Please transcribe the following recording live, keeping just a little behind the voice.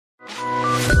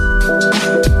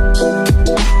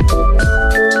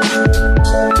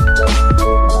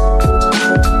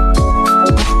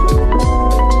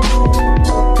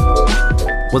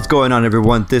What's going on,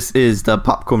 everyone? This is the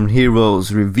Popcorn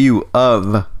Heroes review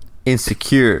of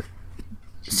Insecure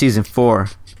Season 4,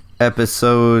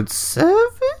 Episode 7?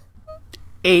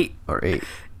 8. Or 8?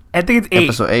 I think it's 8.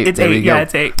 Episode 8. It's there 8. We go. Yeah,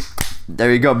 it's 8.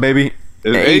 There you go, baby.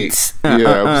 It's 8.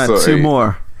 Yeah, episode 2 8.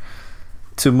 more.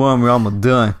 2 more and we're almost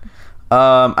done.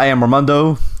 I am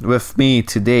Armando. With me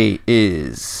today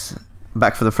is,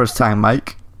 back for the first time,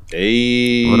 Mike.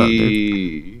 Hey. What up,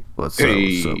 dude?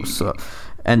 What's up?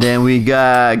 And then we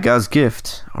got God's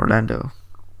Gift, Orlando.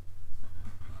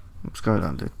 What's going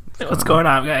on, dude? What's going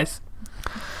on, guys?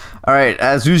 All right,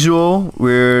 as usual,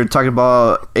 we're talking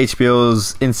about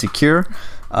HBO's Insecure.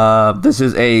 This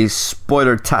is a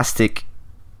spoiler-tastic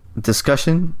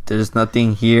discussion. There's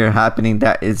nothing here happening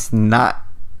that is not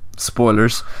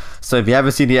spoilers. So if you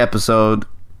haven't seen the episode,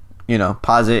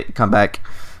 pause it, come back.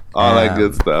 All that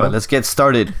good stuff. But let's get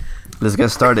started.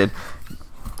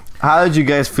 How did you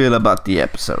guys feel about the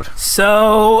episode?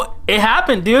 So it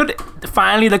happened, dude.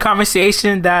 Finally, the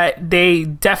conversation that they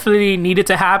definitely needed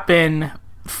to happen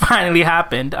finally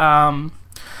happened.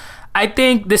 I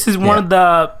think this is one of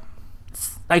the,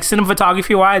 like,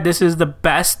 cinematography wise, this is the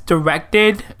best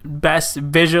directed, best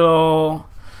visual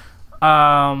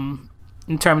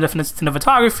in terms of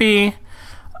cinematography.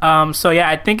 So yeah,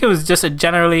 I think it was just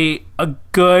generally a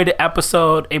good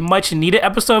episode, a much needed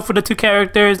episode for the two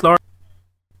characters.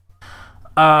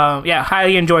 Yeah,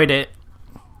 highly enjoyed it.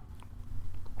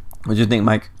 What do you think,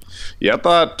 Mike? Yeah, I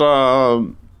thought, I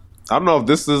don't know if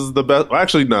this is the best.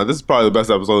 Actually, no, this is probably the best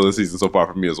episode of the season so far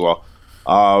for me as well.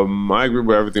 I agree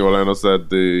with everything Orlando said.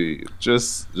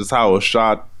 Just how it was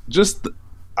shot.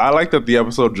 I like that the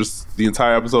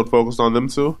entire episode focused on them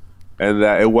two, and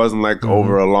that it wasn't like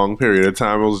over a long period of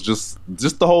time. It was just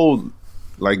the whole,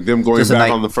 like, them going back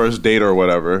on the first date or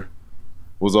whatever.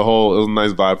 It was a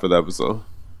nice vibe for the episode.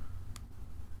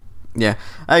 Yeah,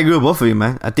 I agree with both of you,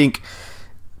 man. I think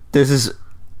this is.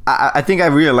 I think I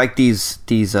really like these.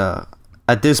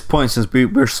 At this point, since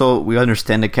we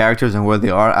understand the characters and where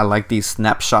they are, I like these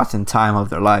snapshots in time of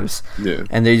their lives. Yeah,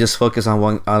 and they just focus on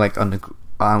one,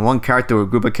 on one character or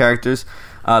group of characters.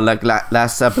 Like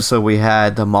last episode, we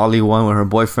had the Molly one with her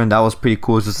boyfriend. That was pretty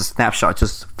cool. It's just a snapshot,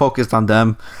 just focused on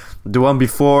them. The one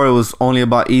before, it was only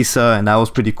about Issa, and that was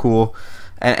pretty cool.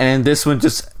 And this one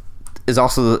just is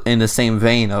also in the same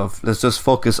vein of, let's just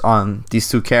focus on these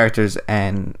two characters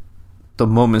and the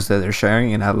moments that they're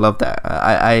sharing, and I love that.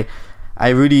 I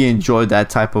really enjoyed that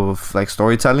type of, like,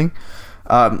 storytelling,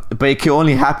 but it can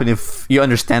only happen if you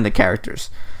understand the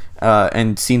characters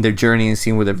and seeing their journey and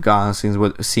seeing where they've gone,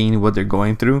 seeing what they're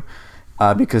going through,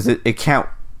 because it can't.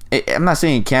 I'm not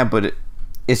saying it can't, but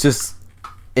it's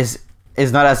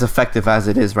not as effective as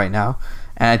it is right now.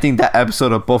 And I think that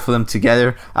episode of both of them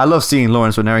together, I love seeing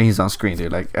Lawrence whenever he's on screen,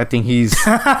 dude. Like, I think he's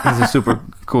a super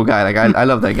cool guy. Like, I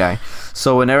love that guy.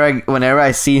 So whenever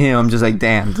I see him, I'm just like,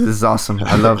 damn, this is awesome.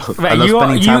 I love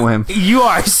spending time with him. You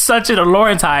are such a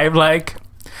Lawrence hype, like.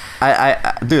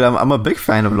 Dude, I'm a big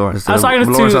fan of Lawrence. I was talking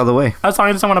Lawrence all the way. I was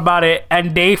talking to someone about it,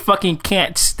 and they fucking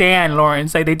can't stand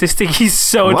Lawrence. Like, they just think he's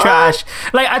so trash.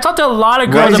 Like, I talked to a lot of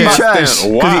girls about trash.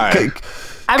 Why?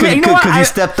 I mean, you know what? Because he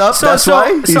stepped up. That's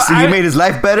why he made his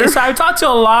life better. So I talked to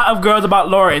a lot of girls about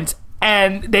Lawrence,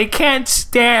 and they can't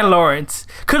stand Lawrence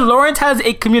because Lawrence has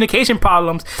a communication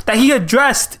problems that he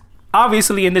addressed,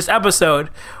 obviously, in this episode.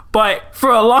 But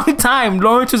for a long time,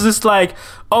 Lawrence was just like,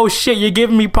 "Oh shit, you're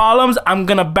giving me problems. I'm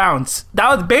gonna bounce."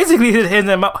 That was basically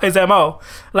his MO.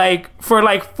 Like, for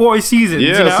like 4 seasons.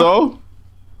 Yeah. You know? So.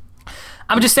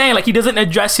 I'm just saying, like, he doesn't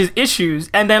address his issues,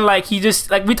 and then, like, he just,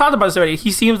 like, we talked about this already,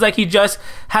 he seems like he just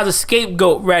has a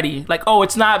scapegoat ready, like, oh,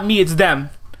 it's not me, it's them,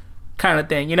 kind of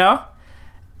thing, you know?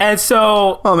 And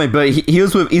so, oh man, but he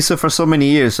was with Issa for so many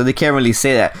years, so they can't really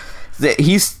say that.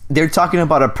 They're talking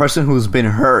about a person who's been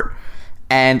hurt,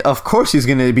 and of course he's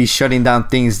gonna be shutting down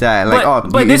things that, like,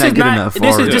 you're not good enough,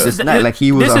 or it's not like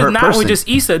he was a hurt person. This is not with just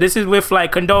Issa. This is with,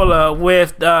 like, Condola,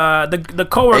 with the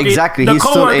coworker. Exactly, he's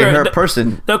still a hurt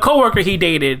person. The coworker he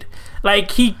dated, like,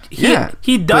 he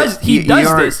does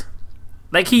this.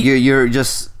 Like,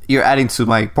 you're adding to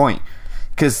my point,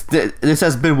 because this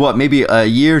has been maybe a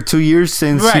year, 2 years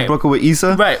since he broke up with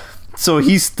Issa, right? So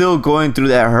he's still going through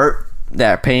that hurt,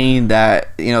 that pain,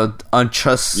 that,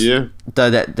 untrust,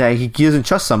 that he doesn't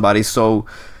trust somebody. So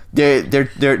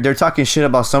they're talking shit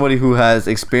about somebody who has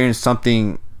experienced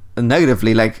something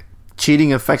negatively, like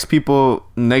cheating affects people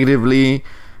negatively.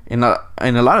 in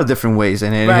a lot of different ways.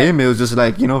 And in Right. him, it was just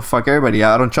like, fuck everybody.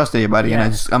 I don't trust anybody, Yeah.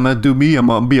 and I'm gonna do me. I'm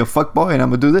gonna be a fuckboy, and I'm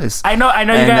gonna do this. I know you And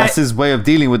guys. that's his way of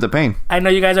dealing with the pain. I know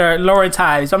you guys are Lawrence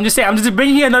hives. I'm just saying. I'm just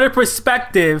bringing another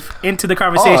perspective into the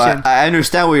conversation. I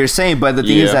understand what you're saying, but the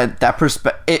thing is Yeah.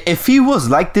 that if he was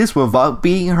like this without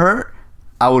being hurt,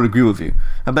 I would agree with you.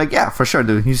 I'm like, yeah, for sure,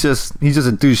 dude. He's just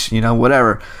a douche,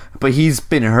 whatever. But he's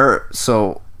been hurt,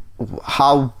 so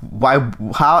how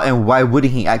why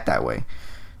wouldn't he act that way?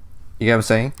 You get what I'm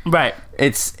saying? Right.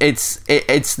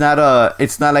 It's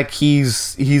not like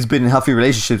he's been in healthy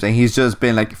relationships and he's just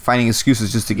been like finding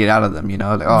excuses just to get out of them. Like,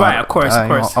 oh, Right, of course.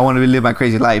 I want to live my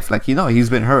crazy life. Like, he's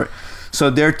been hurt.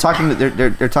 So they're talking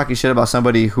shit about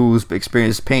somebody who's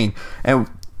experienced pain, and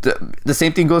the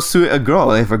same thing goes to a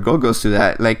girl. If a girl goes through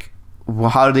that, like,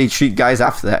 how do they treat guys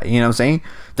after that? You know what I'm saying?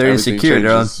 They're Everything insecure.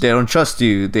 changes. They don't trust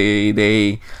you.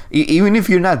 Even if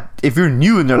you're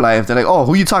new in their life, they're like, oh,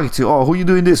 who you talking to? Oh, who you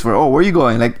doing this for? Oh, where you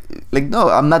going? Like no,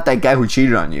 I'm not that guy who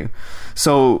cheated on you.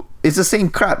 So it's the same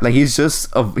crap. Like,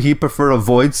 he prefer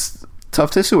avoids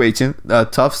tough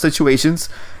situations,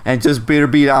 and just better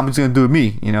be. I'm just gonna do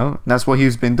me. That's what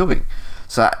he's been doing.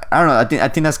 So I don't know. I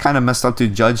think that's kind of messed up to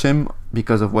judge him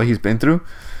because of what he's been through,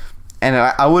 and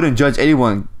I wouldn't judge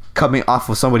anyone coming off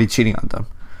of somebody cheating on them.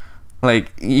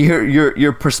 Like,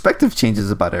 your perspective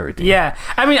changes about everything. Yeah,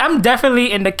 I mean, I'm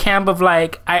definitely in the camp of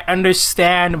like, I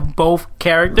understand both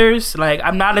characters. Like,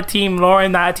 I'm not a team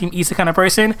Lauren, not a team Issa kind of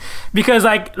person, because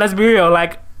like, let's be real,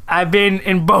 like, I've been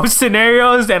in both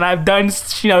scenarios and I've done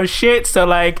shit. So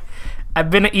like, I've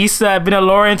been a Issa, I've been a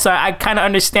Lauren, so I kind of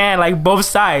understand like both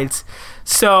sides.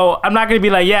 So I'm not gonna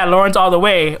be like, yeah, Lawrence all the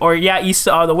way, or yeah,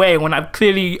 Issa all the way, when I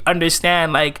clearly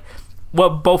understand like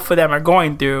what both of them are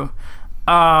going through.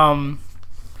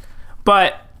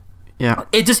 But Yeah.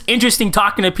 it's just interesting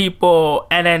talking to people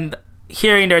and then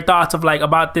hearing their thoughts of like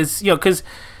about this, because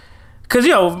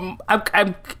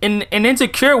I'm in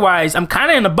Insecure wise, I'm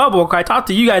kind of in a bubble. 'Cause I talked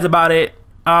to you guys about it,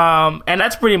 and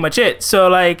that's pretty much it. So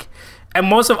like,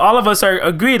 and all of us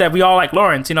agree that we all like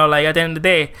Lawrence, like at the end of the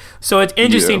day. So it's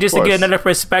interesting of just to get course. another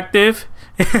perspective.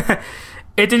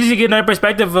 It's interesting to get another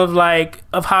perspective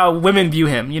of how women view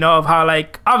him, of how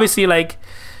like, obviously like,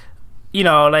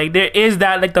 like there is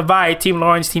that like divide, team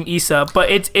Lawrence, team Issa, but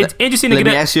it's interesting to Let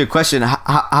get me ask you a question.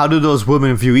 How do those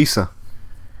women view Issa?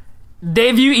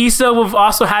 they view Issa with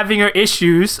also having her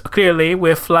issues, clearly,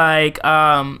 with like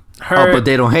her. Oh, but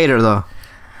they don't hate her though.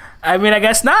 I mean, I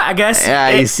guess not. I guess. Yeah,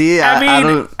 you see, I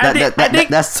don't. I think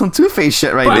That's some Two-Face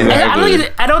shit right but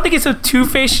there. I don't think it's a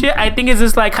two-faced shit. I think it's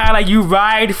just like kind of like you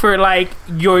ride for like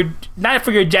not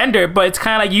for your gender, but it's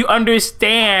kind of like you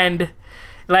understand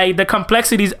like the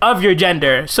complexities of your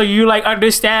gender. So you like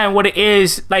understand what it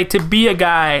is like to be a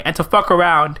guy and to fuck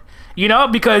around.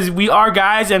 Because we are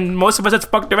guys and most of us have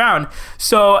fucked around.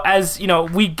 So as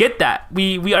we get that.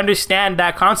 We understand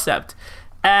that concept.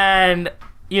 And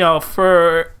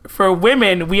for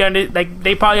women,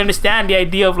 they probably understand the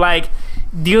idea of like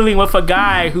dealing with a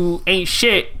guy who ain't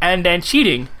shit and then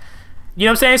cheating. You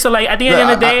know what I'm saying? So like at the end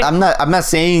of the day, I'm not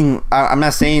saying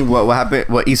what happened,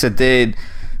 what Issa did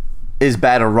is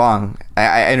bad or wrong.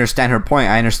 I understand her point.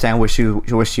 I understand what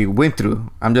she went through.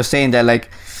 I'm just saying that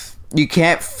like you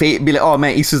can't be like, oh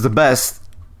man, Issa's the best,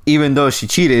 even though she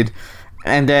cheated,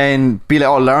 and then be like,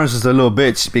 oh, Lawrence is a little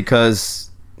bitch because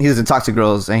he doesn't talk to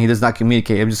girls and he does not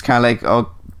communicate. I'm just kind of like,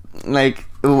 oh, like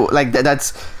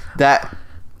that's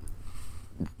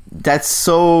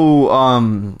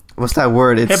so what's that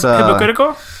word? It's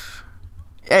hypocritical.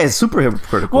 Yeah, it's super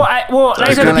hypocritical. Well,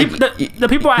 like I said, the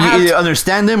people I have you either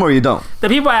understand them or you don't. the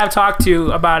people I have talked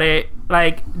to about it,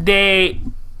 like they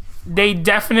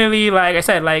definitely, like I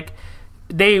said, like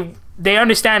they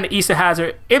understand that Issa has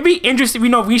her. It'd be interesting.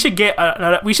 We should get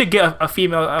a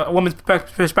female, a woman's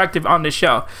perspective on the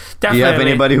show. Definitely. Do you have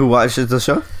anybody who watches the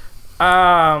show?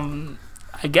 I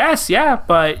guess, yeah,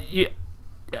 but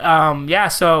yeah.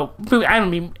 So I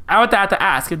would have to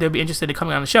ask if they'd be interested in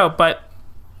coming on the show, but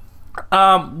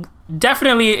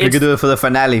definitely We could do it for the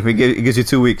finale. It gives you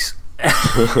 2 weeks.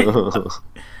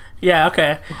 Yeah,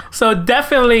 okay. So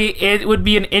definitely it would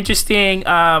be an interesting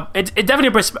it's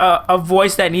definitely a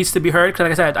voice that needs to be heard, because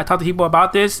like I said, I talked to people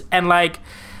about this, and like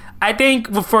I think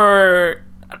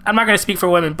I'm not going to speak for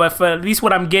women, but for at least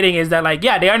what I'm getting is that like,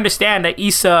 yeah, they understand that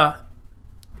Issa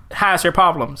has her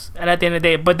problems, and at the end of the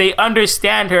day, but they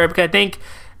understand her because I think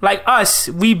like us,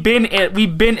 we've been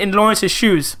in Lawrence's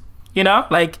shoes,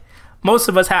 like most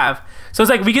of us have. So it's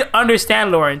like we can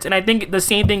understand Lawrence, and I think the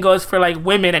same thing goes for like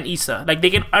women and Issa. Like they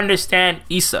can understand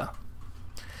Issa.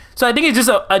 So I think it's just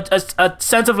a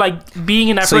sense of like being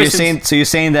in that. So you're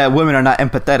saying that women are not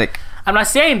empathetic. I'm not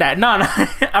saying that. No, no.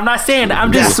 I'm not saying that.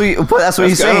 I'm just. That's what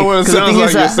he's kinda saying. what it 'Cause the sounds thing like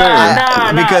is you're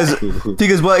that- saying.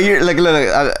 because what you're like,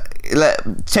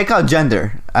 check out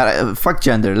gender. Fuck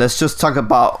gender. Let's just talk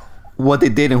about what they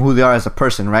did and who they are as a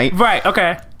person, right? Right.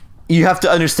 Okay. You have to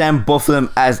understand both of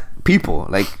them as people.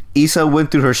 Like Issa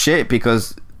went through her shit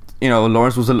because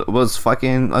Lawrence was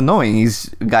fucking annoying.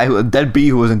 He's a deadbeat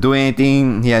who wasn't doing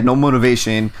anything. He had no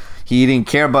motivation. He didn't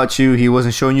care about you. He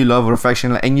wasn't showing you love or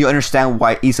affection. And you understand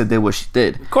why Issa did what she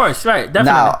did. Of course. Right.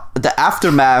 Definitely. Now, the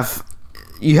aftermath,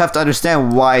 you have to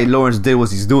understand why Lawrence did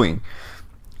what he's doing.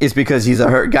 It's because he's a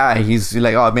hurt guy. He's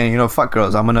like, oh man, fuck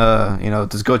girls. I'm gonna,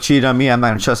 this girl cheated on me. I'm not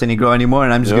gonna trust any girl anymore,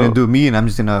 and I'm just gonna do me, and I'm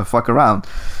just gonna fuck around.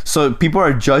 So people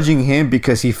are judging him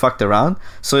because he fucked around.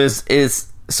 So it's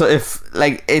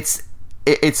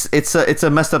a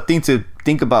messed up thing to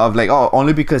think about. Of like, oh,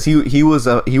 only because he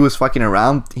was fucking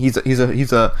around. He's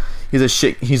a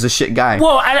shit guy.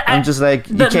 Well, I'm just like,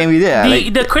 you can't be there.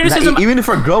 The criticism, even if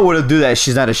a girl were to do that,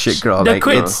 she's not a shit girl. The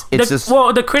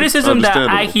The criticism that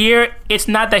I hear, it's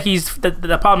not that he's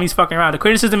the problem. He's fucking around. The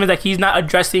criticism is that he's not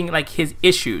addressing like his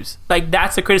issues. Like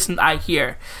that's the criticism I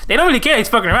hear. They don't really care. He's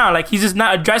fucking around. Like he's just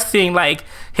not addressing like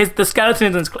the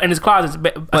skeletons in his closets,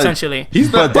 essentially.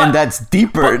 Then that's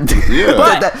deeper.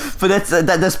 That's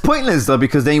pointless though,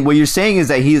 because then what you're saying is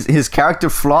that his character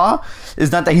flaw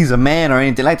is not that he's a man or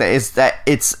anything like that. It's that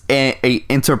it's a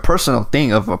interpersonal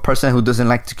thing of a person who doesn't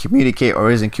like to communicate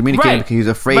or isn't communicating because he's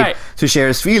afraid to share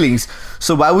his feelings.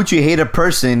 So why would you hate a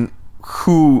person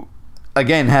who,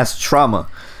 again, has trauma,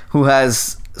 who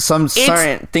has some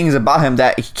certain things about him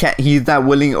that he's not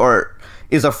willing or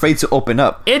is afraid to open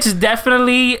up? It's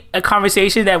definitely a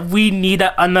conversation that we need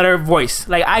another voice.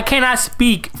 Like I cannot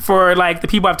speak for like the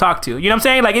people I've talked to. You know what I'm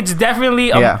saying? Like it's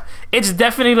definitely it's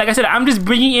definitely, like I said, I'm just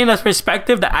bringing in a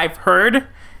perspective that I've heard,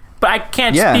 but I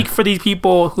can't speak for these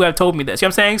people who have told me this. You know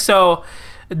what I'm saying? So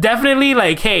definitely,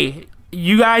 like, hey,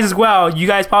 you guys as well. You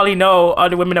guys probably know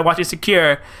other women that watch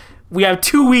Insecure. We have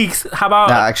 2 weeks. How about?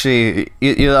 Nah, actually,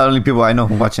 you're the only people I know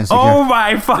who watch Insecure. Oh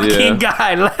my fucking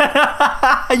god!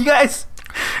 You guys.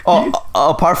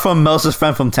 Apart from Mel's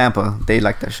friend from Tampa, they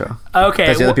like that show. Okay,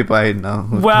 that's the other people I know.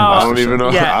 I don't even know.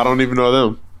 Yeah. I don't even know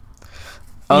them.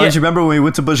 Oh, don't you remember when we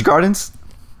went to Busch Gardens?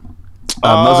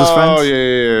 Mel's friends. Oh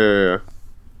yeah.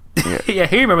 Yeah,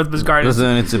 he remembers Busch Gardens. Those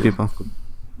are the two people.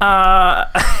 I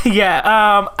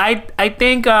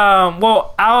think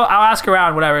well, I'll ask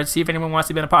around, whatever, and see if anyone wants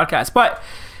to be on a podcast. But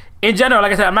in general,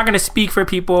 like I said, I'm not going to speak for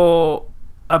people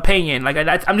opinion. Like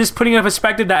I'm just putting in a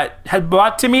perspective that has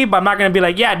brought to me, but I'm not going to be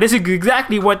like, yeah, this is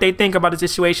exactly what they think about the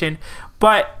situation.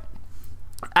 But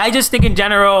I just think in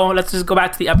general, let's just go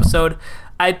back to the episode.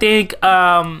 I think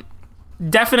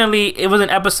definitely it was an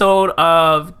episode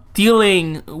of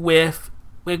dealing with,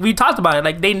 like we talked about it,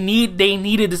 like they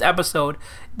needed this episode.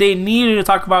 They needed to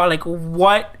talk about like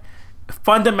what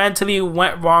fundamentally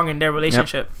went wrong in their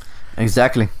relationship. Yep.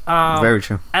 Exactly. Very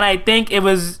true. And I think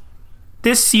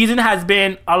this season has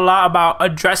been a lot about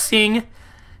addressing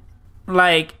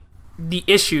like the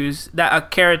issues that a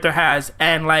character has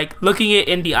and like looking it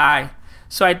in the eye.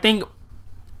 So I think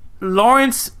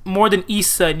Lawrence more than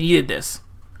Issa needed this.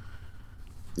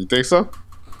 You think so?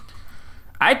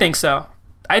 I think so.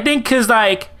 I think because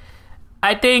like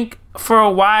I think for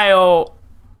a while,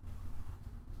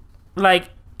 like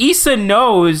Issa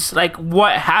knows like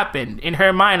what happened in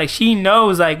her mind. Like she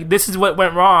knows like this is what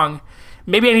went wrong.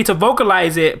 Maybe I need to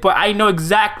vocalize it, but I know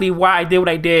exactly why I did what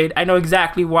I did. I know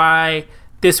exactly why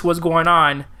this was going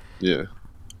on. Yeah.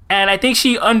 And I think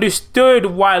she understood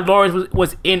why Lawrence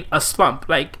was in a slump.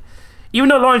 Like, even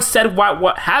though Lawrence said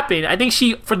what happened, I think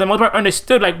she, for the most part,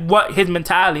 understood like what his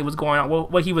mentality was going on,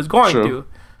 what he was going through.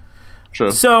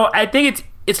 Sure. So I think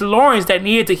it's Lawrence that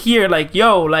needed to hear like,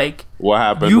 yo, like what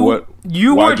happened?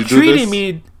 You weren't treating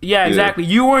me. Yeah, exactly.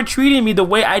 You weren't treating me the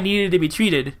way I needed to be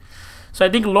treated. So I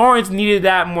think Lawrence needed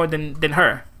that more than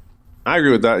her. I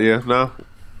agree with that. Yeah. No,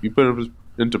 you put it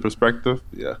into perspective.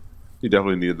 Yeah, he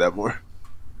definitely needed that more.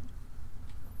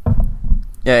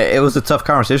 Yeah, it was a tough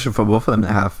conversation for both of them to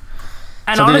have.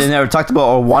 And something they never talked about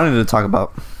or wanted to talk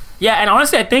about. Yeah, and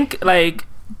honestly, I think like,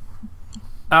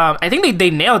 I think they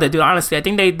nailed it, dude. Honestly, I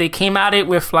think they came at it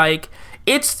with like,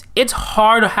 it's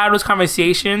hard to have those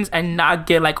conversations and not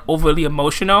get like overly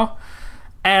emotional,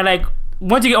 and like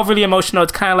once you get overly emotional,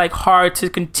 it's kind of like hard to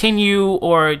continue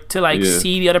or to like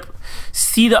see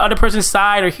the other person's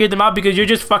side or hear them out because you're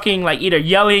just fucking like either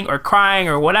yelling or crying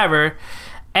or whatever.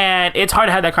 And it's hard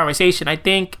to have that conversation. I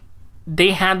think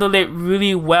they handled it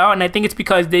really well, and I think it's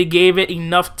because they gave it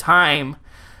enough time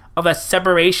of a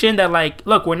separation that, like,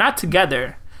 look, we're not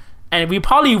together, and we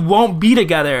probably won't be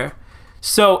together.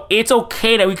 So it's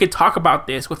okay that we could talk about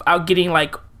this without getting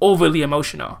like overly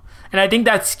emotional. And I think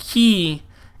that's key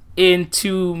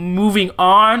into moving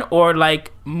on or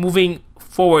like moving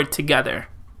forward together,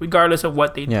 regardless of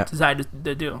what they decide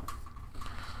to do.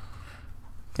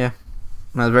 Yeah,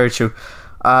 that's very true.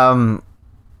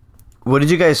 What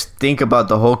did you guys think about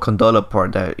the whole Condola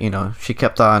part that, you know, she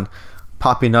kept on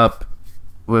popping up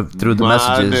through the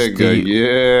messages?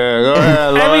 Nigga, go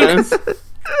ahead, Lawrence.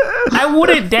 I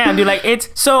wouldn't, damn, dude. Like,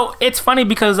 it's funny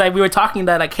because like we were talking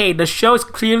that like, hey, the show is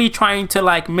clearly trying to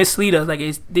like mislead us. Like,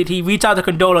 did he reach out to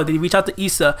Condola? Did he reach out to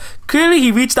Issa? Clearly,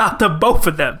 he reached out to both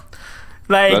of them.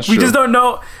 Like, That's we true. just don't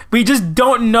know. We just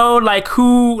don't know like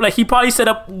who. Like, he probably set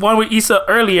up one with Issa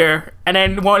earlier and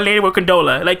then one later with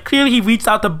Condola. Like, clearly, he reached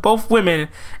out to both women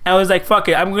and was like, "Fuck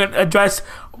it, I'm gonna address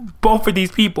both of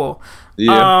these people."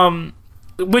 Yeah.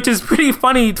 Which is pretty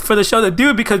funny for the show to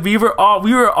do because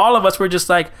all of us were just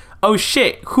like, oh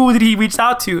shit, who did he reach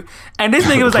out to? And this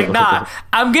nigga was like, nah,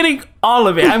 I'm getting all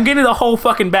of it. I'm getting the whole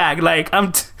fucking bag. Like,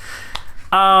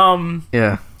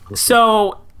 Yeah.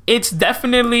 So it's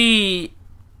definitely,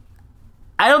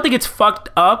 I don't think it's fucked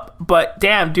up, but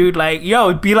damn, dude, like,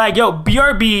 be like,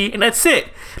 BRB, and that's it.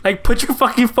 Like, put your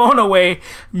fucking phone away,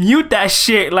 mute that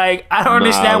shit. Like, I don't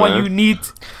understand why you need.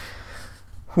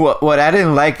 What I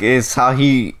didn't like is how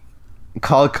he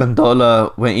called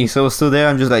Condola when Issa was still there.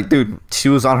 I'm just like, dude, she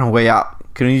was on her way out.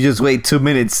 Couldn't you just wait 2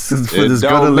 minutes for this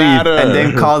girl to leave and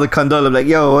then call the Condola like,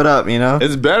 yo, what up? You know,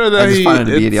 It's better that I just find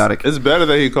it to be idiotic. It's better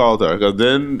that he called her because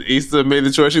then Issa made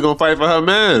the choice she's gonna fight for her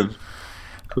man.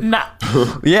 Nah.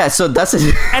 Yeah, so that's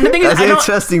And the thing is, that's an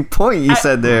interesting point you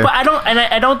said there. But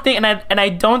I don't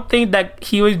think that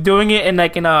he was doing it in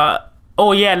like in a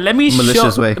let me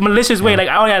malicious way. Like,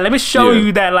 let me show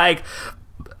you that like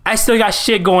I still got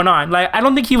shit going on. Like, I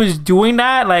don't think he was doing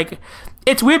that. Like,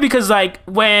 it's weird because like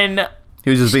when He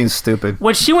was just being stupid.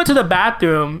 when she went to the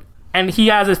bathroom and he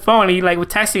has his phone, he like was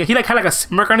texting. He like had like a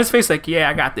smirk on his face, like, yeah,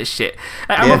 I got this shit.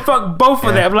 Like, I'm gonna fuck both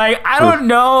of them. Like, I don't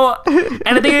know.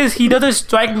 And the thing is, he doesn't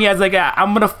strike me as like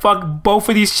I'm gonna fuck both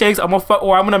of these chicks. I'm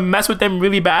gonna mess with them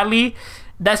really badly.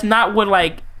 That's not what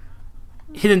like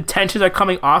his intentions are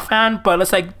coming offhand. But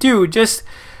it's like, dude, just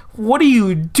what are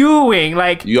you doing?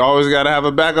 Like, You always gotta have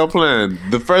a backup plan.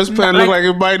 The first plan looked like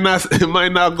it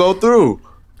might not go through.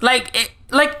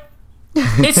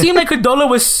 It seemed like Condola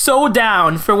was so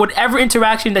down for whatever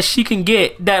interaction that she can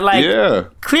get that like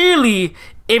clearly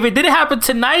if it didn't happen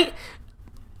tonight,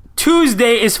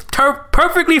 Tuesday is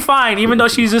perfectly fine, even though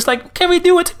she's just like, can we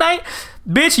do it tonight?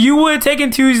 Bitch, you would have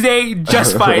taken Tuesday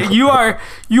just fine. You are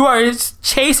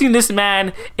chasing this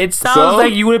man. It sounds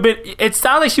like you would have been. It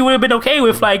sounds like she would have been okay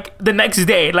with like the next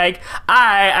day. Like,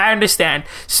 I understand.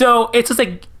 So it's just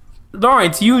like,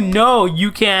 Lawrence, you know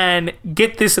you can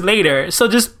get this later. So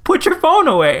just put your phone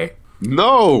away.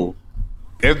 No.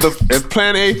 If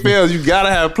plan A fails, you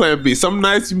gotta have plan B. Some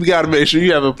nights you gotta make sure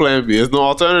you have a plan B. There's no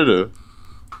alternative.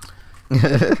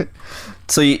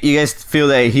 So you guys feel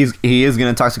that he is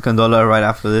gonna talk to Condola right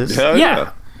after this? Hell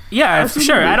Yeah, for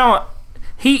sure. At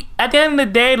the end of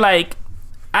the day, like,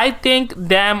 I think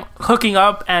them hooking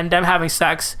up and them having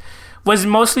sex was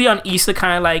mostly on Issa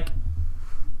kind of like,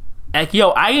 yo,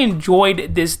 I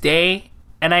enjoyed this day,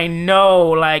 and I know,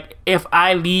 like, if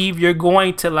I leave, you're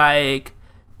going to, like,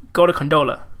 go to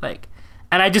Condola. Like,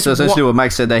 and I just... So essentially what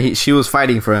Mike said, that she was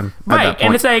fighting for him. Right,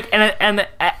 and it's like... And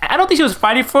I don't think she was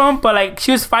fighting for him, but, like,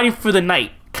 she was fighting for the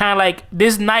night. Kind of like,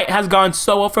 this night has gone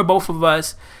so well for both of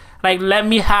us. Like, let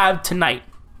me have tonight.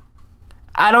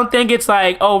 I don't think it's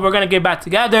like, oh, we're going to get back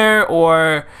together,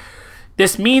 or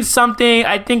this means something.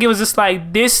 I think it was just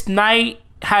like, this night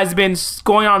has been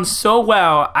going on so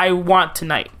well, I want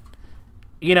tonight.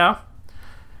 You know?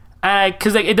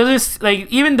 Because, like, it doesn't... Like,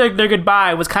 even their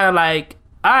goodbye was kind of like,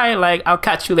 all right, like, I'll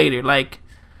catch you later. Like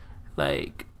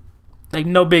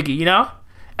no biggie, you know?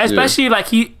 Especially, like,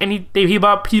 he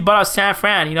bought out San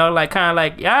Fran, you know? Like, kind of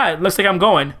like, yeah, it looks like I'm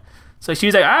going. So she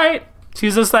was like, all right. She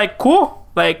was just like, cool.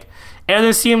 Like, it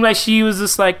doesn't seem like she was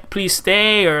just like, please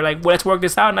stay, or like, well, let's work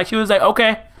this out. And like, she was like,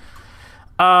 okay.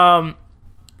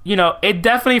 You know, it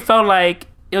definitely felt like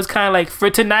it was kind of like,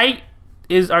 for tonight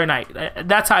is our night.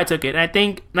 That's how I took it. And I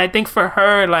think for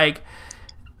her, like,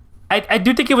 I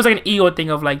do think it was like an ego thing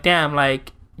of like, damn,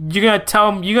 like, we're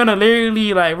gonna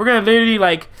literally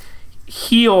like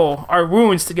heal our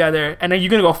wounds together, and then you're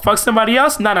gonna go fuck somebody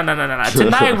else. No.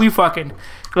 Tonight we fucking.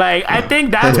 Like, I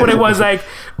think that's what it was. Like,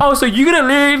 oh, so you're gonna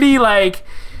literally like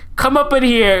come up in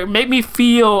here, make me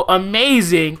feel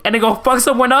amazing, and then go fuck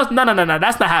someone else? No,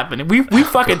 that's not happening. We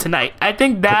fucking tonight. I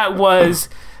think that was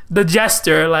the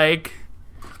gesture. Like,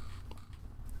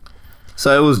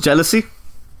 so it was jealousy.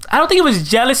 I don't think it was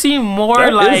jealousy. More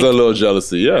That like is a little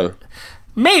jealousy, yeah.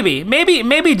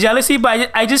 maybe jealousy.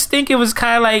 But I just think it was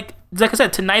kind of like I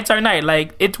said, tonight's our night.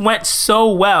 Like it went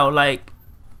so well. Like,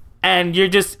 and you're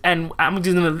just and I'm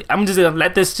just gonna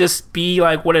let this just be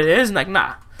like what it is. And like,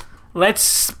 nah,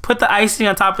 let's put the icing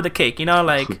on top of the cake. You know,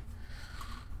 like.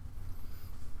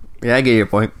 Yeah, I get your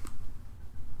point.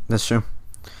 That's true.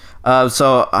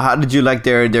 So how did you like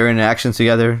their interactions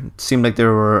together? It seemed like they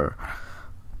were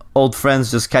old friends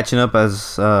just catching up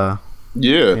as Yeah.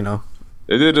 you know.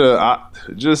 It did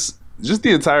just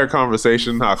the entire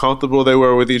conversation, how comfortable they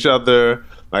were with each other,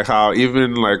 like how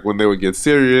even like when they would get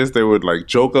serious, they would like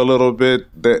joke a little bit.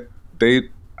 That they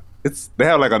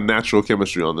have like a natural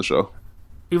chemistry on the show.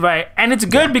 Right, and it's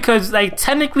good because like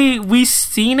technically we've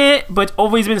seen it, but it's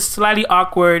always been slightly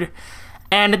awkward.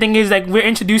 And the thing is, like, we're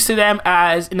introduced to them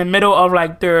as in the middle of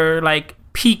like their like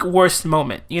peak worst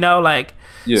moment, you know, like.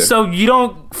 Yeah. So you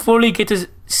don't fully get to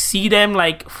see them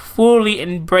like fully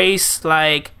embrace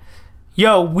like,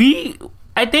 yo,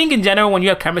 I think in general when you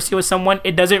have chemistry with someone,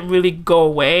 it doesn't really go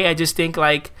away. I just think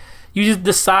like you just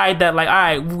decide that like, all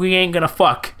right, we ain't gonna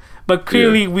fuck, but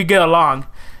clearly we get along,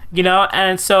 you know,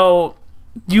 and so.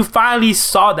 You finally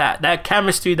saw that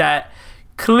chemistry, that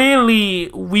clearly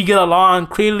we get along,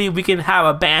 clearly we can have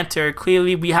a banter,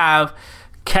 clearly we have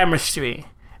chemistry.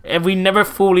 And we never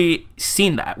fully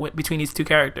seen that between these two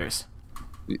characters.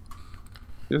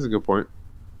 That's a good point.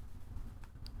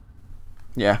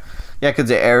 Yeah,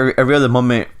 because every other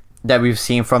moment that we've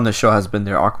seen from the show has been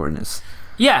their awkwardness.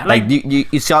 Yeah, like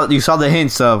you saw the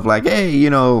hints of like, hey, you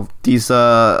know, these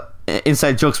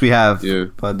inside jokes we have,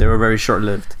 but they were very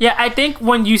short-lived. Yeah, I think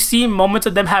when you see moments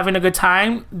of them having a good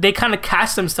time, they kind of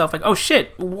catch themselves like, oh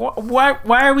shit, why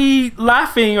are we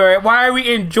laughing, or why are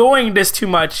we enjoying this too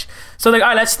much? So like, all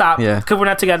right, let's stop, because we're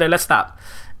not together, let's stop.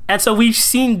 And so we've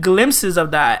seen glimpses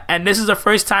of that, and this is the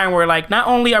first time where like not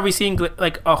only are we seeing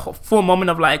like a full moment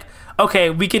of like, okay,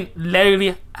 we can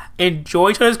literally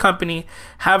enjoy each other's company,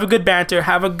 have a good banter,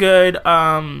 have a good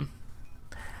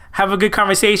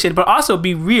conversation, but also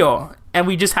be real, and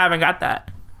we just haven't got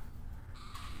that.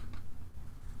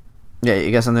 Yeah,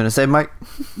 you got something to say, Mike?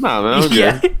 Nah, man, I'm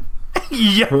good.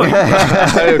 Yo.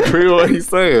 I agree with what he's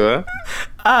saying, man.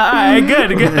 Alright,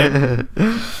 good.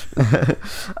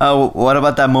 What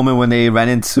about that moment when they ran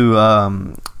into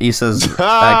Issa's ex?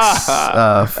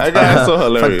 That guy is so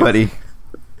hilarious. Fuck buddy.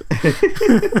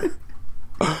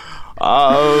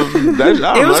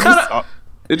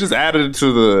 It just added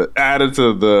to the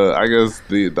I guess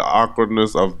the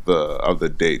awkwardness of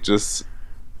the date. Just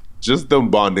them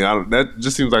bonding. That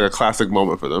just seems like a classic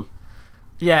moment for them.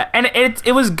 Yeah, and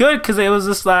it was good because it was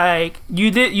just like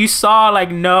you saw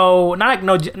like not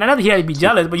that he had to be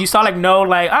jealous, but you saw like all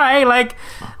right, like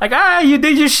all right, you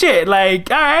did your shit,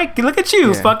 like all right, look at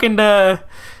you, fucking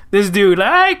this dude, like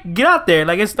all right, get out there,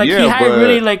 like it's like he had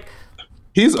really like.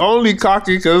 He's only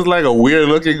cocky because it's like a weird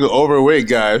looking overweight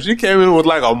guy. If she came in with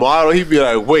like a model, he'd be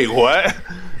like, wait, what?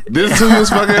 This dude was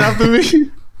fucking after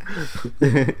me?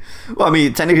 Well, I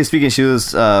mean, technically speaking, she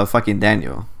was fucking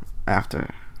Daniel after.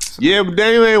 So. Yeah, but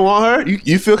Daniel ain't want her.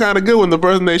 You feel kind of good when the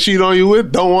person they cheat on you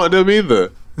with don't want them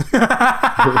either.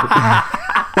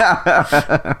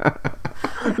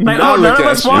 Like, none of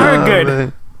us want her good.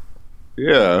 Man.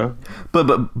 Yeah,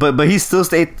 but he still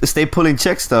stay pulling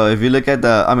chicks though. If you look at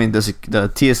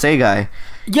the TSA guy,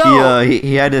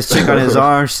 he had this chick on his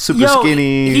arm, super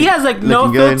skinny. He has like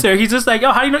no filter. He's just like,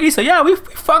 yo, how do you know Issa? Yeah, we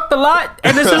fucked a lot,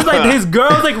 and it's just like his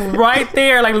girl's like right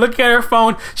there, like looking at her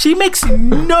phone. She makes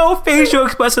no facial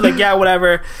expression, like yeah,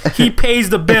 whatever. He pays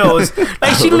the bills.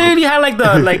 Like she literally had like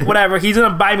the like whatever. He's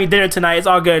gonna buy me dinner tonight. It's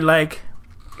all good. Like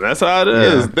that's how it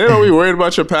is. They don't be worried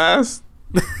about your past.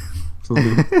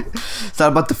 It's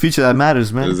not about the future that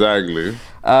matters, man. Exactly.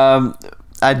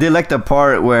 I did like the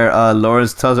part where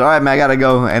Lawrence tells her, all right, man, I gotta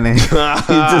go, and then he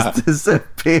just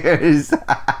disappears.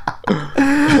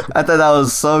 I thought that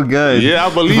was so good. Yeah,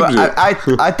 I believe it.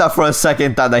 I thought for a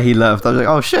second that he left. I was like,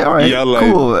 oh shit, all right,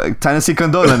 cool, time to see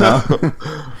Condola now.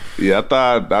 Yeah, I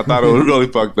thought it was really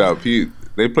fucked up.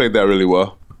 They played that really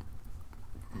well.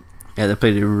 Yeah, they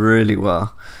played it really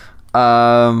well.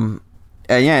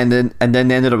 And then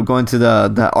they ended up going to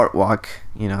the art walk,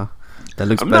 you know. That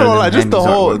looks better than just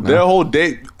their whole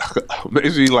date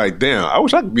makes me like, damn, I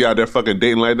wish I could be out there fucking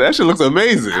dating like that. That shit looks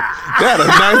amazing. They had a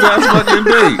nice ass fucking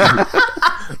date.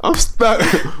 I'm stuck.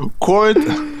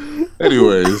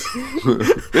 Anyways.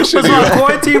 This shit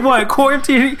quarantine what?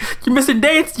 Quarantine, you missing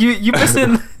dates? You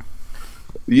missing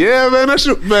Yeah, man, that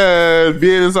shit, man,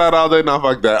 being inside all day, not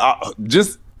fuck that.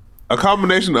 Just a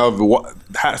combination of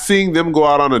seeing them go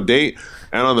out on a date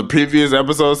And on the previous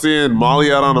episode, seeing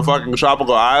Molly out on a fucking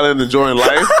tropical island enjoying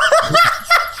life.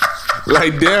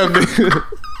 Like, damn, nigga.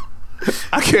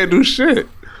 I can't do shit.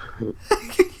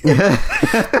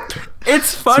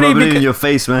 It's funny It's because in your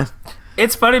face, man.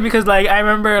 it's funny because like I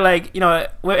remember like, you know,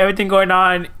 with everything going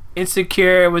on,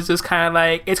 Insecure was just kind of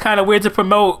like, it's kind of weird to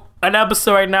promote an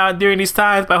episode right now during these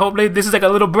times, but hopefully this is like a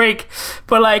little break.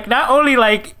 But like, not only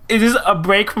like is this a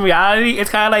break from reality, it's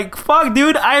kind of like, fuck,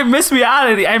 dude, I miss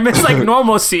reality. I miss like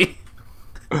normalcy.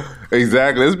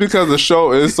 Exactly. It's because the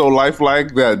show is so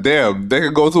lifelike that, damn, they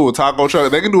can go to a taco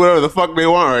truck. They can do whatever the fuck they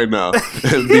want right now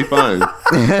and be fine.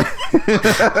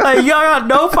 Like, y'all got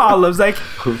no problems. Like,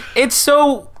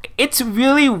 it's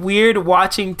really weird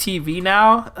watching TV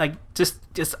now. Like, just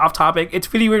off topic.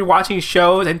 It's really weird watching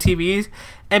shows and TVs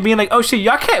and being like, oh shit,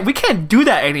 we can't do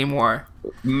that anymore.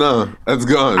 No, that's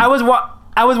gone. I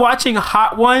was watching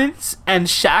Hot Ones and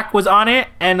Shaq was on it,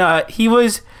 and he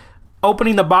was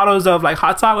opening the bottles of like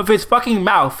hot sauce with his fucking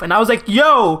mouth, and I was like,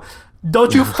 yo,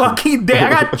 don't you fucking dare.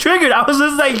 I got triggered. I was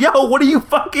just like, yo, what are you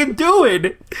fucking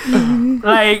doing?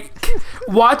 Like,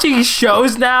 watching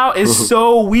shows now is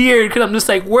so weird because I'm just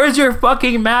like, where's your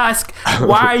fucking mask?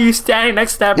 Why are you standing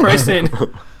next to that person?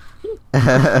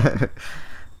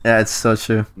 Yeah, it's so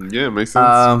true. Yeah, it makes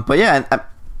sense. But yeah,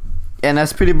 and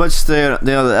that's pretty much the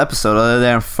episode. Other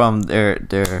than from their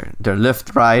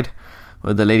lift ride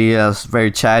with the lady that was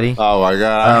very chatty. Oh my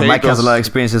god, Mike has a lot of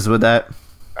experiences with that.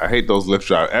 I hate those lift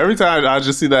drives. Every time I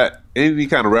just see that, any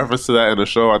kind of reference to that in the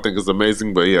show, I think is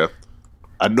amazing. But yeah,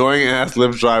 annoying ass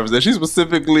lift drivers. And she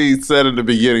specifically said in the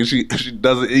beginning she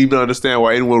doesn't even understand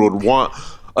why anyone would want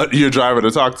your driver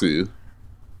to talk to you.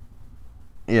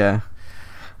 Yeah.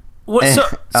 What,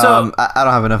 I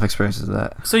don't have enough experiences with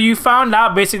that. So you found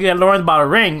out basically that Lawrence bought a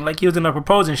ring, like he was gonna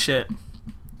propose and shit.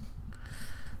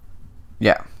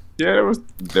 Yeah. Yeah, there was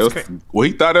well,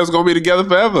 he thought they was gonna be together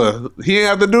forever. He ain't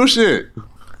have to do shit.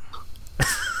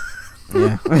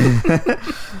 Yeah.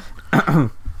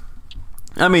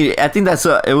 I mean, I think that's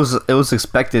it was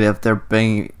expected if they're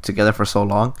being together for so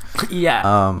long.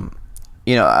 Yeah.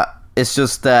 You know, it's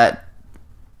just that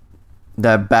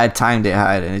bad time they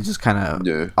had, and it just kind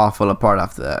of all fell apart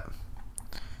after that.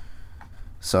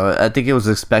 So I think it was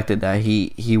expected that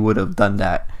he would have done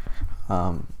that.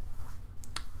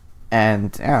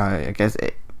 And yeah, I guess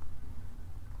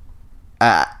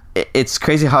it's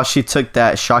crazy how she took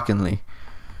that shockingly.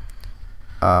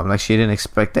 Like she didn't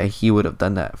expect that he would have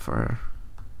done that for her.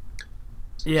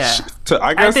 Yeah.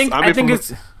 I think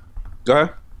it's. Go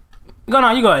ahead. Go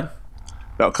on, you go ahead.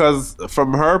 No, because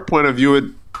from her point of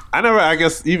view, I never, I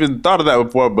guess, even thought of that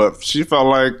before. But she felt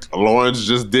like Lawrence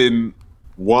just didn't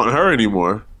want her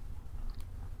anymore,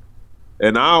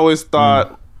 and I always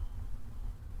thought.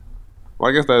 Well,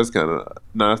 I guess that is kind of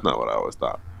that's not what I always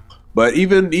thought. But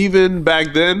even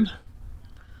back then,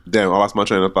 damn, I lost my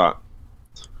train of thought.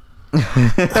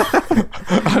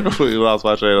 I completely lost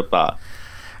my train of thought.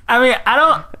 I mean,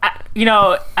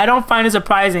 I don't find it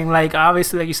surprising. Like,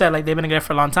 obviously, like you said, like they've been together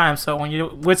for a long time. So when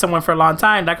you're with someone for a long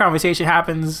time, that conversation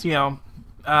happens,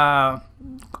 quite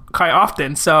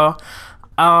often. So,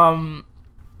 so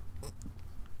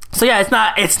yeah,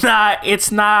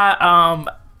 it's not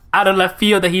out of left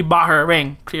field that he bought her a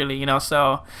ring. Clearly,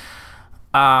 so,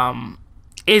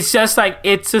 it's just like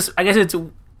I guess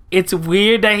it's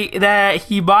weird that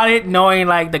he bought it knowing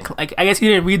like I guess he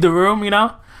didn't read the room,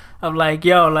 of like,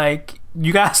 yo, like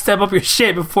you gotta step up your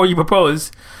shit before you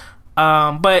propose.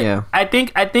 But yeah. I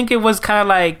think it was kind of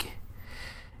like,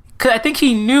 cause I think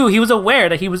he was aware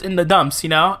that he was in the dumps,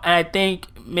 and I think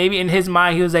maybe in his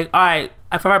mind he was like, all right,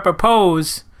 if I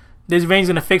propose, this ring's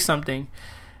gonna fix something.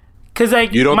 Cause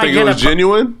like, you don't think it was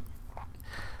genuine?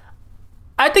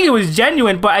 I think it was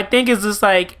genuine, but I think it's just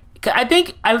like, I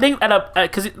think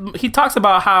because he talks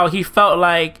about how he felt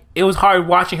like it was hard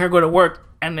watching her go to work,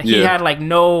 and he had like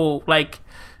no like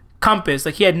compass,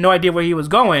 like he had no idea where he was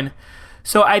going.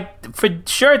 So I for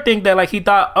sure think that like he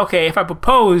thought, okay, if I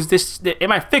propose, it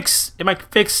might fix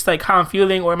like how I'm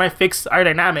feeling, or it might fix our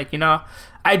dynamic.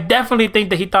 I definitely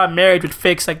think that he thought marriage would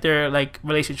fix like their like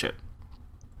relationship.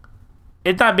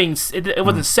 It's not being it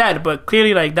wasn't said, but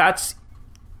clearly like that's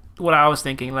what I was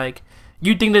thinking. Like,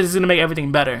 you think this is gonna make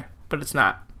everything better, but it's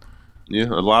not. Yeah,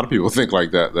 a lot of people think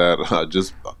like that. That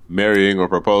just marrying or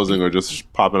proposing or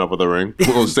just popping up with a ring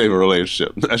will save a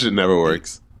relationship. That shit never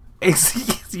works.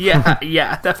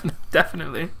 Yeah,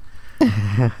 definitely.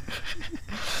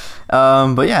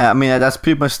 But yeah, I mean that's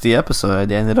pretty much the episode.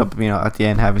 They ended up, at the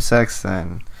end having sex,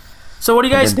 and so what do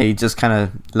you guys? They just kind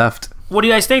of left. What do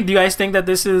you guys think? Do you guys think that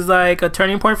this is like a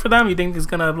turning point for them? You think it's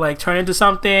gonna like turn into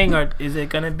something, or is it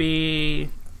gonna be?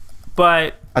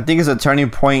 But I think it's a turning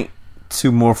point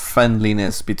to more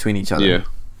friendliness between each other. Yeah.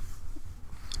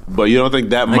 But you don't think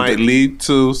that Like might lead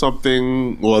to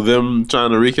something, or them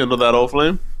trying to rekindle that old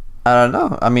flame? I don't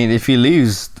know. I mean, if he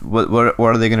leaves, what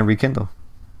are they gonna rekindle?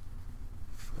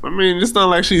 I mean, it's not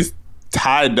like she's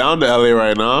tied down to LA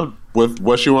right now. With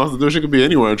what she wants to do, she could be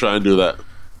anywhere and try and do that.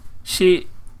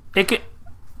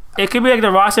 It could be like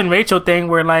the Ross and Rachel thing,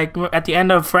 where like at the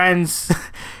end of Friends,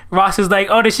 Ross is like,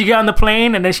 "Oh, did she get on the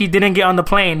plane?" And then she didn't get on the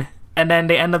plane, and then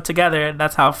they end up together. And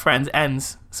that's how Friends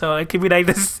ends. So it could be like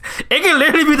this. It could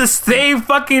literally be the same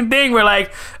fucking thing, where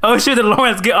like, oh shit, did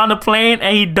Lawrence get on the plane,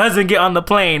 and he doesn't get on the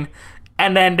plane,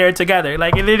 and then they're together.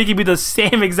 Like it literally could be the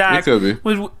same exact. It could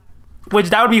be. Which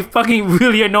that would be fucking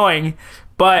really annoying.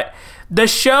 But the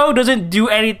show doesn't do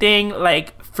anything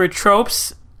like for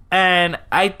tropes, and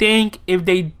I think if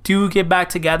they do get back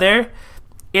together,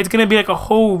 it's gonna be like a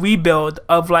whole rebuild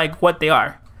of like what they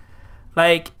are.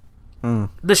 Like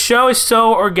the show is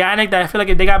so organic that I feel like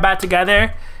if they got back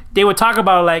together, they would talk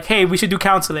about like, hey, we should do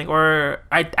counseling, or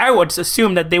I would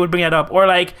assume that they would bring that up, or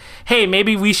like, hey,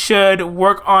 maybe we should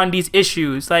work on these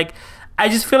issues. Like I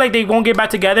just feel like they won't get back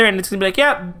together, and it's gonna be like,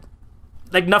 yeah,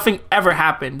 like nothing ever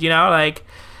happened, you know? Like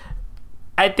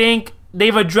I think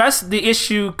they've addressed the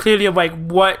issue clearly of like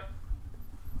what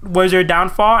was their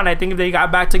downfall, and I think if they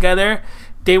got back together,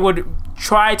 they would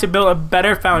try to build a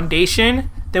better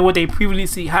foundation than what they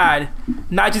previously had,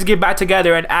 not just get back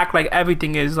together and act like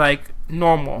everything is like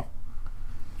normal,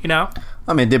 you know?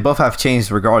 I mean, they both have changed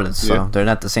regardless, so they're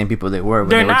not the same people they were when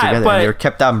They're they were not, together. but- And they were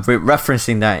kept on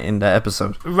referencing that in the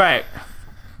episode. Right.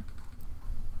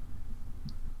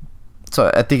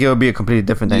 So I think it would be a completely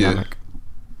different Yeah. dynamic.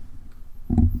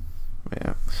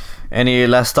 Yeah. Any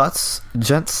last thoughts,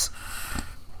 gents?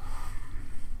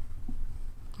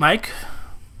 Mike?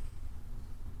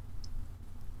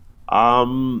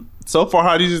 So far,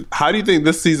 how do you think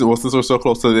this season, well, since we're so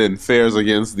close to the end, fares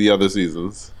against the other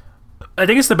seasons? I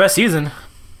think it's the best season.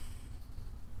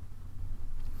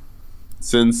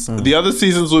 Since the other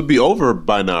seasons would be over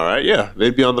by now, right? Yeah,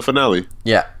 they'd be on the finale.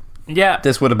 Yeah. Yeah.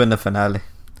 This would have been the finale.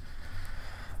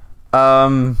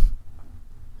 Man,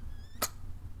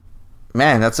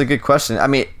 that's a good question. I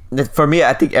mean, for me,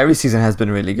 I think every season has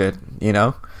been really good, you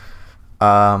know?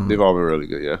 They've all been really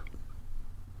good, yeah.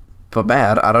 But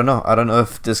man, I don't know. I don't know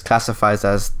if this classifies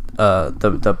as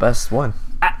the best one.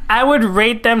 I would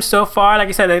rate them so far, like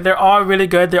I said, like, they're all really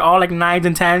good. They're all like 9s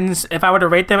and 10s. If I were to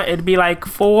rate them, it'd be like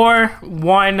 4,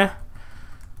 1,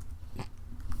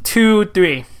 2,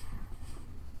 3.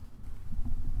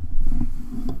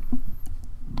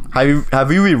 Have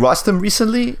you rewatched them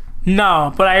recently?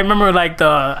 No, but I remember like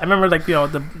you know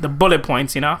the bullet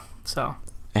points, you know. So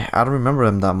I don't remember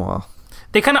them that well.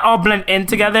 they kind of all blend in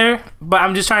together. But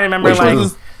I'm just trying to remember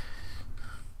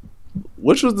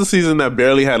Which was the season that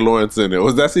barely had Lawrence in it?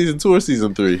 Was that season 2 or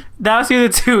season 3? that was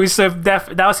season 2. So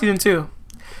that was season 2.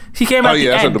 He came Oh at the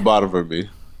yeah, that's at end. the bottom for me.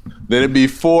 Then it'd be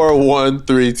 4, 1,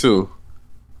 3, 2.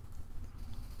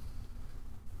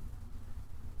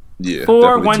 Yeah, 4,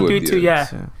 definitely 1, two at 3, the 2. end. Yeah,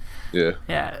 So,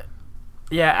 Yeah.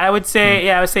 yeah. I would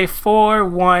say 4,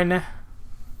 1,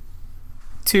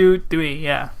 2, 3.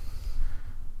 Yeah.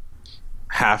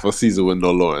 Half a season with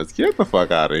no Lawrence. Get the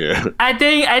fuck out of here. I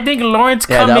think Lawrence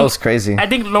yeah, coming. that was crazy. I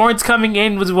think Lawrence coming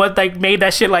in was what like made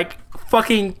that shit like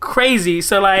fucking crazy.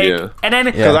 So like, Yeah. and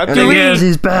then Yeah, I and think- then, yes,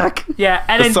 he's back. yeah,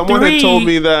 and then Someone 3, had told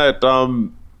me that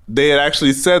they had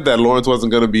actually said that Lawrence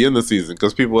wasn't going to be in the season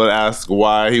because people had asked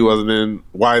why they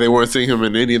weren't seeing him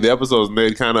in any of the episodes, and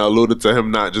they kind of alluded to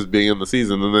him not just being in the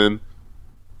season, and then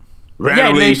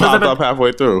randomly he he shows popped up up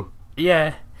halfway through.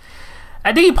 Yeah.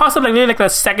 I think he pops up like maybe like the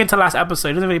second to last episode.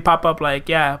 He doesn't really pop up like,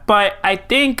 yeah. But I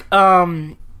think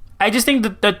I just think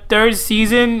the third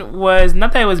season was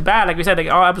not that it was bad, like we said, like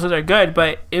all episodes are good,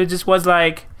 but it just was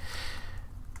like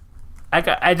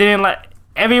I didn't like,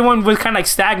 everyone was kinda like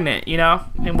stagnant, you know,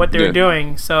 in what they were Yeah.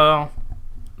 doing. So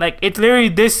like it's literally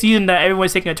this season that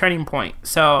everyone's taking a turning point.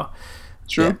 So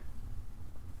True.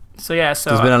 yeah, so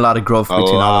There's been a lot of growth A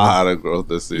between all of them. lot of growth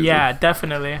this season. yeah,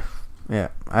 definitely. Yeah,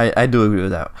 I do agree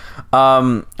with that.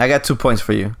 I got 2 points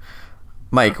for you,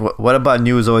 Mike. What about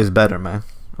new is always better, man?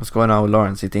 What's going on with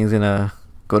Lawrence? You think he's gonna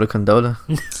go to Condola,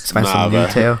 find Nah, some new man.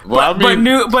 tail? Well, But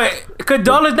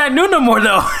Condola's not new no more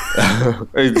though.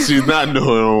 she's not new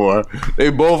no more. They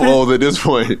both old at this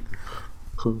point.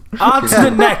 On to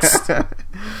the next.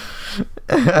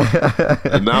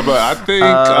 Nah, but I think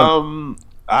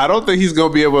I don't think he's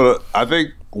gonna be able to. I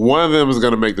think one of them is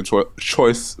gonna make the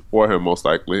choice for him most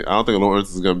likely. I don't think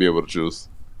Lawrence is gonna be able to choose.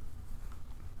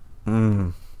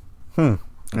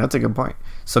 That's a good point.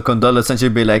 So Condola essentially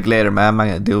be like, later, man, I'm not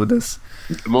gonna deal with this.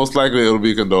 Most likely it'll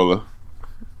be Condola.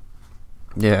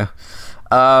 Yeah.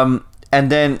 And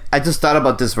then I just thought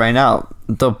about this right now.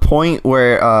 The point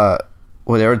where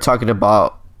they were talking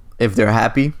about if they're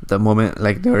happy, the moment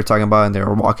like they were talking about and they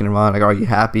were walking around like, are you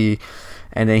happy?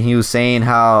 And then he was saying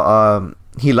how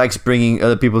he likes bringing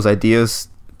other people's ideas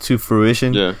to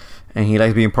fruition. Yeah. And he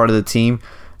likes being part of the team.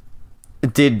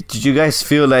 Did you guys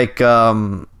feel like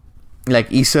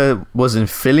Issa wasn't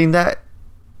feeling that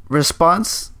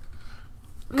response?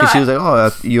 Because she was like,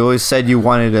 "Oh, you always said you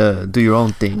wanted to do your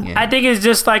own thing." And I think it's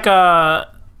just like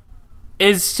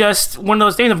it's just one of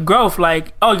those things of growth.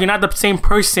 Like, oh, you're not the same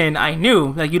person I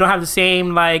knew. Like, you don't have the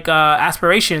same like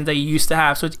aspirations that you used to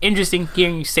have. So it's interesting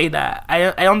hearing you say that.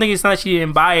 I don't think it's not that she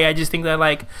didn't buy it. I just think that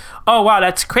like, oh wow,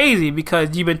 that's crazy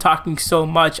because you've been talking so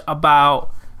much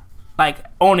about like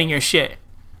owning your shit,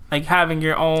 like having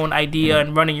your own idea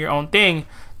and running your own thing.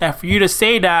 That for you to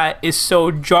say that is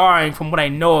so jarring from what I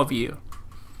know of you.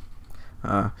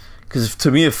 Because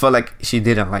to me, it felt like she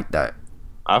didn't like that.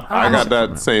 I got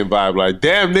that same vibe. Like,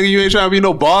 damn, nigga, you ain't trying to be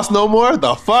no boss no more?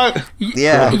 The fuck?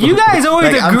 Yeah. You guys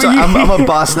always Like, agree. I'm a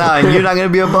boss now, and you're not gonna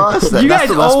be a boss. You guys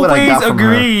that's what I always got from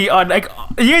her. agree on like.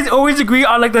 You guys always agree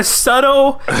on like the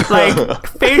subtle like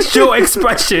facial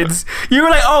expressions. You were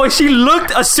like, oh, she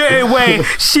looked a certain way.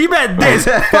 She meant this.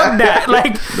 Fuck that.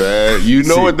 Like, Man, you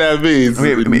know what that means.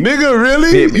 Nigga,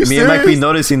 really? Me You and Mike serious? be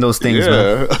noticing those things,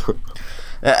 man.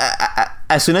 Yeah.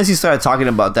 As soon as he started talking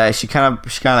about that, she kind of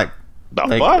The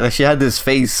like fuck? she had this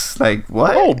face like,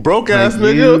 what? Oh, broke ass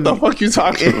Like, nigga. What the fuck you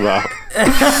talking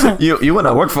about? You want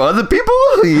to work for other people?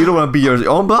 You don't want to be your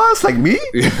own boss like me?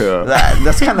 Yeah.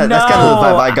 That's kind of the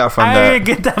vibe I got from I that. didn't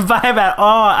get that vibe at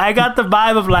all. I got the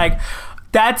vibe of like,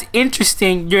 that's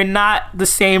interesting. You're not the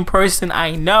same person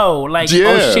I know. Like, Yeah.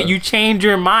 oh shit, you changed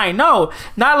your mind. No,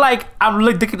 not like I'm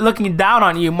looking down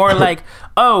on you. More like,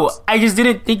 oh, I just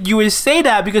didn't think you would say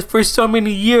that because for so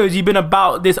many years you've been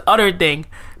about this other thing.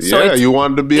 So Yeah, you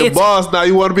wanted to be a boss. Now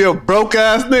you want to be a broke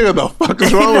ass nigga. The fuck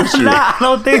is wrong with you? Nah, I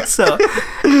don't think so.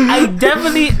 I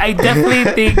definitely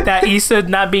think that Issa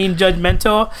not being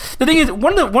judgmental. The thing is,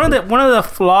 one of the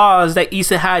flaws that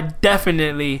Issa had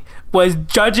definitely was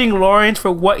judging Lawrence for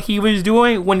what he was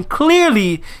doing when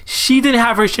clearly she didn't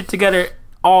have her shit together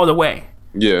all the way.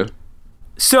 Yeah.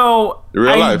 So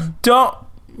Real life. don't.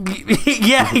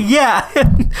 Yeah.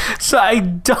 So I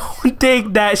don't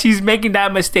think that she's making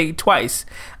that mistake twice.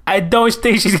 I don't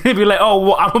think she's gonna be like, oh,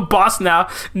 well, I'm a boss now.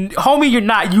 Homie, you're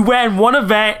not. You ran one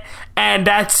event and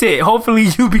that's it. Hopefully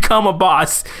you become a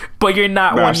boss, but you're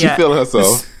not one She yet. feeling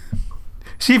herself.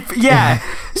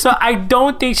 So I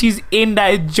don't think she's in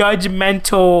that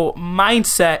judgmental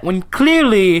mindset when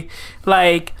clearly,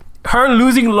 like, her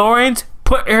losing Lawrence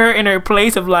put her in her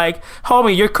place of like,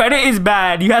 homie, your credit is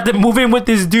bad. You have to move in with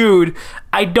this dude.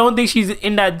 I don't think she's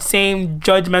in that same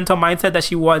judgmental mindset that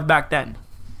she was back then.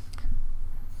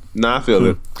 Nah, I feel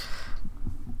it.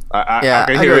 I Yeah,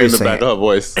 can I hear get it in what the you're back of her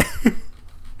voice.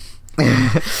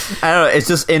 I don't know. It's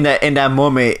just in that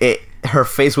moment, her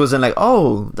face wasn't like,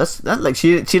 oh, that's like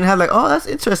she didn't have like, oh, that's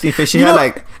interesting face. She had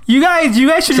like, you guys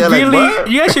should had, like, really what?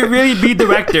 you guys should really be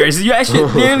directors. You guys should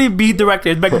really be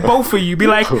directors. Like both of you, be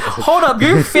like, hold up,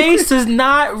 your face does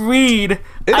not read. It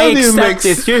I doesn't even make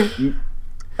accept it.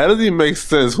 That doesn't even make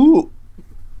sense.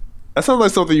 That sounds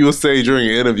like something you would say during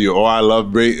an interview. Oh, I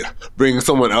love bringing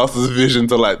someone else's vision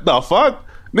to like, the fuck?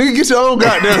 Nigga, get your own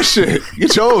goddamn shit.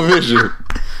 Get your own vision.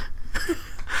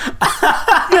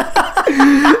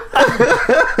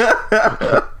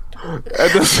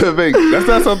 That's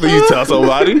not something you tell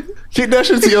somebody. Keep that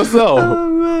shit to yourself.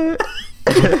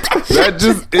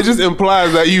 It just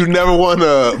implies that you never want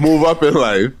to move up in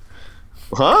life.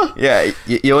 Huh? yeah,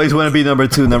 you always want to be number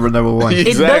two, number one.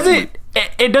 Exactly.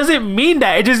 It doesn't mean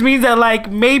that. It just means that like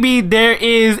maybe there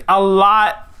is a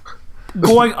lot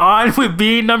going on with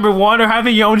being number one or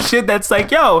having your own shit that's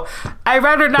like, yo, I'd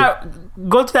rather not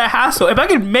go to that hassle. If I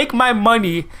could make my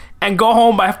money and go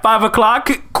home by 5 o'clock,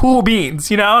 cool beans,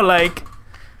 you know? Like,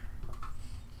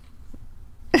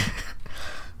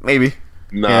 Maybe.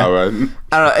 Nah, Yeah. right.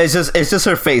 I don't know. It's just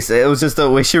her face. It was just the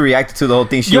way she reacted to the whole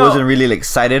thing. She Yo. wasn't really like,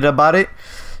 excited about it.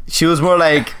 She was more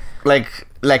like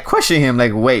questioning him.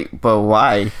 Like, wait, but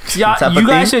why? yeah, Type of you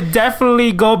guys thing. should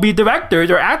definitely go be directors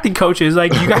or acting coaches.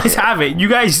 Like, you guys have it. You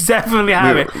guys definitely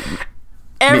have it.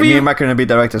 Me and Mike are gonna be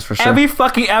directors for sure. Every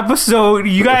fucking episode,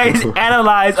 you guys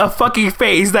analyze a fucking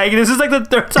face. Like, this is like the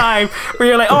third time where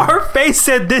you're like, oh, her face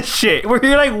said this shit. Where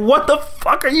you're like, what the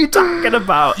fuck are you talking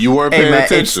about? You weren't Hey paying man,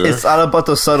 attention. it's all about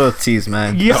those subtleties,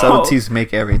 man. Yo. Subtleties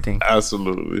make everything.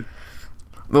 Absolutely.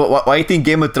 But why do you think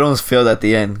Game of Thrones failed at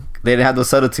the end? They didn't have the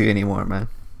subtlety anymore, man.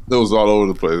 It was all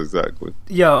over the place, exactly.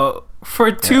 Yo,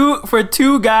 for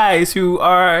two guys who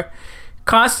are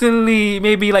constantly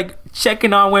maybe like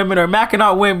checking on women or macking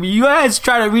on women, you guys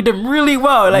try to read them really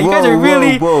well. Like you guys are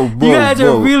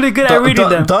really good at reading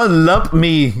them. Don't lump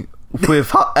me with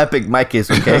how epic Mike is,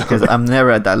 okay? Because I'm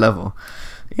never at that level.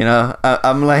 You know,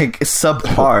 I'm like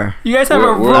subpar. You guys have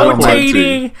a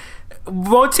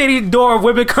rotating door of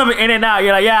women coming in and out.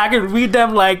 You're like, yeah, I can read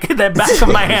them like the back of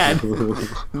my hand.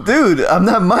 Dude, I'm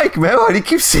not Mike, man. Why do you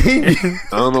keep saying me?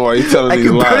 I don't know why you're telling these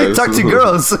lies. I can barely talk to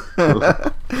girls.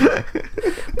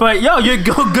 But yo, you're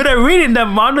good at reading them,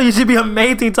 Mondo. You should be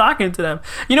amazing talking to them.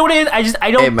 You know what it is?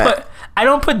 I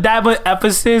don't put that much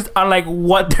emphasis on like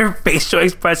what their facial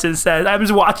expression says. I'm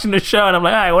just watching the show and I'm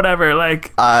like, alright, whatever.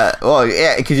 Like, well,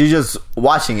 yeah, because you're just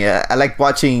watching it. I like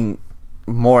watching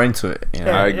more into it. You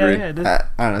know? I agree. Yeah,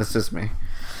 I don't know. It's just me.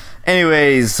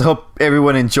 Anyways, hope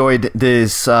everyone enjoyed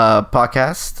this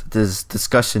podcast, this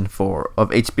discussion of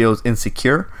HBO's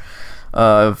Insecure.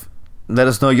 Let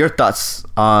us know your thoughts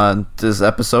on this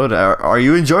episode. Are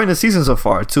you enjoying the season so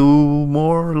far? 2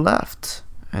 more left,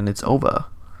 and it's over.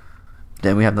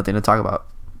 Then we have nothing to talk about.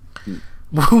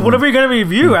 What are we gonna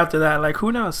review after that? Like,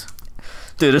 who knows?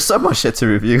 Dude, there's so much shit to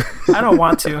review. I don't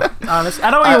want to. Honestly, I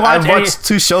don't even watch. I've watched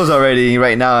 2 shows already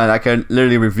right now, and I can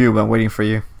literally review. But I'm waiting for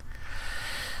you.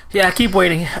 Yeah, keep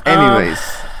waiting. Anyways,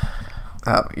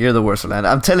 you're the worst, Orlando.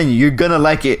 I'm telling you, you're gonna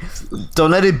like it.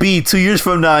 Don't let it be 2 years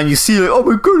from now, and you see like, oh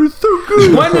my god, it's so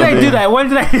good. When did I do that? When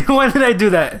did I do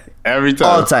that? Every time.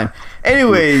 All the time.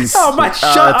 Anyways, oh my!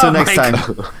 Shut up, till next time.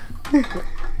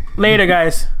 Later,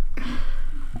 guys.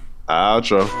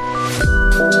 Outro.